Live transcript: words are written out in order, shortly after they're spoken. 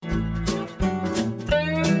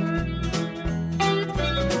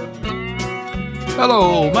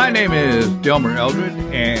Hello, my name is Delmer Eldred,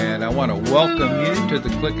 and I want to welcome you to the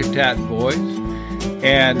Klickitat Voice.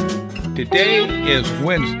 And today is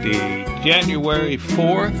Wednesday, January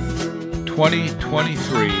 4th,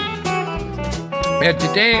 2023. And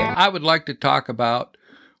today I would like to talk about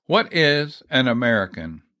what is an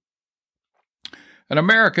American. An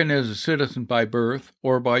American is a citizen by birth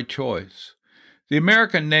or by choice. The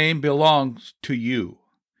American name belongs to you.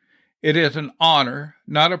 It is an honor,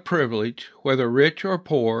 not a privilege, whether rich or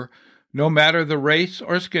poor, no matter the race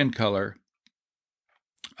or skin color.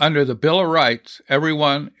 Under the Bill of Rights,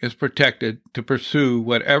 everyone is protected to pursue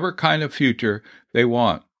whatever kind of future they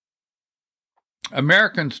want.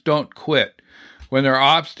 Americans don't quit. When there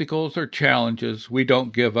are obstacles or challenges, we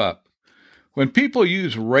don't give up. When people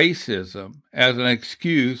use racism as an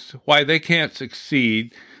excuse why they can't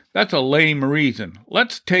succeed, that's a lame reason.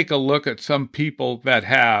 Let's take a look at some people that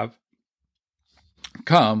have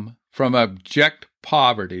come from abject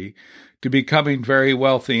poverty to becoming very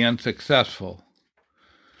wealthy and successful.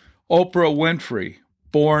 Oprah Winfrey,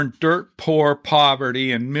 born dirt poor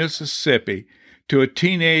poverty in Mississippi to a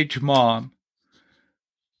teenage mom,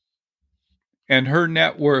 and her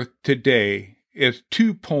net worth today is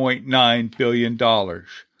 $2.9 billion.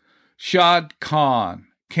 Shad Khan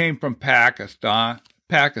came from Pakistan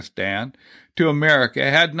to America,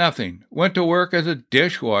 had nothing, went to work as a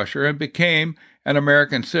dishwasher, and became an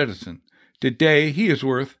American citizen. Today, he is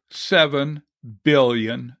worth $7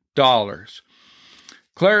 billion.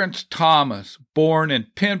 Clarence Thomas, born in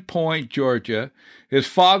Pinpoint, Georgia, his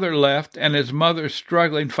father left and his mother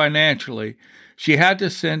struggling financially. She had to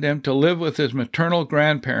send him to live with his maternal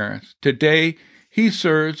grandparents. Today, he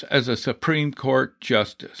serves as a Supreme Court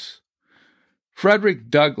justice. Frederick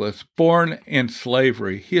Douglass, born in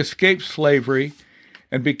slavery, he escaped slavery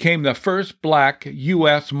and became the first black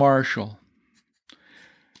U.S. Marshal.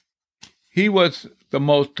 He was the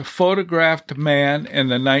most photographed man in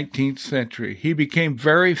the 19th century. He became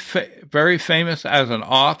very famous as an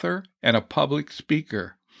author and a public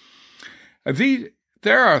speaker. There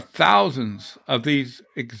are thousands of these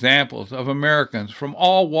examples of Americans from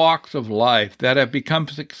all walks of life that have become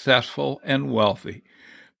successful and wealthy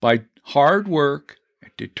by hard work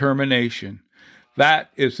and determination.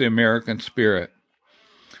 That is the American spirit.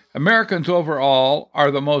 Americans overall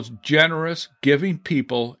are the most generous, giving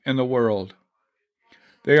people in the world.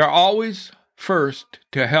 They are always first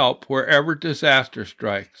to help wherever disaster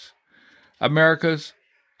strikes. Americans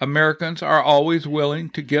are always willing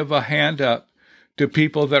to give a hand up to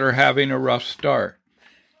people that are having a rough start.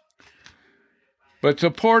 But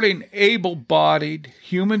supporting able-bodied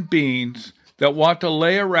human beings that want to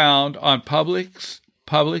lay around on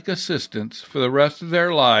public assistance for the rest of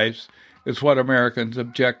their lives is what Americans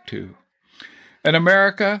object to. In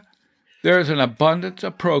America, there is an abundance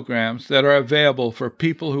of programs that are available for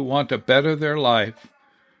people who want to better their life,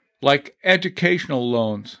 like educational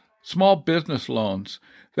loans, small business loans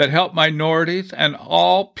that help minorities and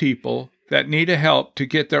all people that need help to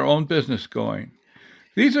get their own business going.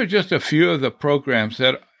 These are just a few of the programs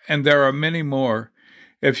and there are many more.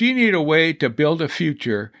 If you need a way to build a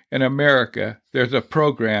future in America, there's a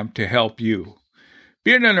program to help you.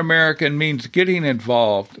 Being an American means getting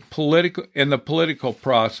involved in the political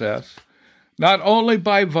process, not only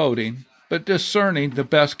by voting, but discerning the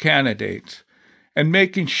best candidates and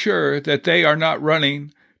making sure that they are not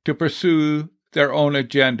running to pursue their own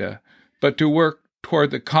agenda, but to work toward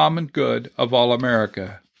the common good of all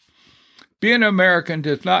America. Being American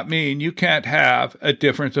does not mean you can't have a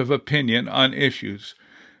difference of opinion on issues,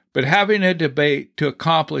 but having a debate to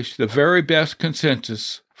accomplish the very best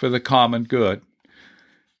consensus for the common good.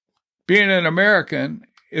 Being an American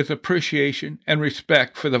is appreciation and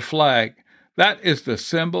respect for the flag. That is the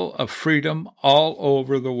symbol of freedom all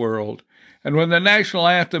over the world. And when the national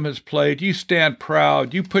anthem is played, you stand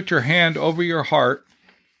proud. You put your hand over your heart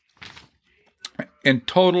in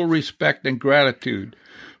total respect and gratitude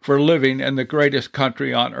for living in the greatest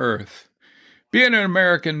country on earth. Being an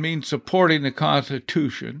American means supporting the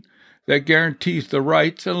Constitution that guarantees the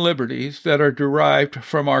rights and liberties that are derived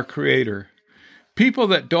from our Creator. People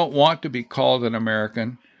that don't want to be called an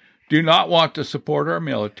American, do not want to support our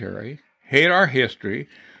military, hate our history,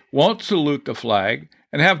 won't salute the flag,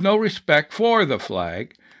 and have no respect for the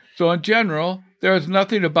flag. So in general, there is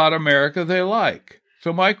nothing about America they like.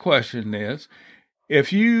 So my question is,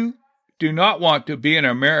 if you do not want to be an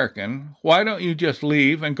American, why don't you just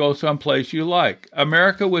leave and go someplace you like?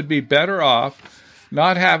 America would be better off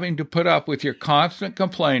not having to put up with your constant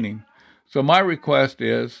complaining. So my request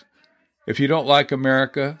is, if you don't like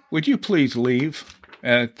America, would you please leave?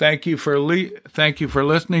 Thank you for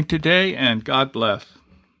listening today, and God bless.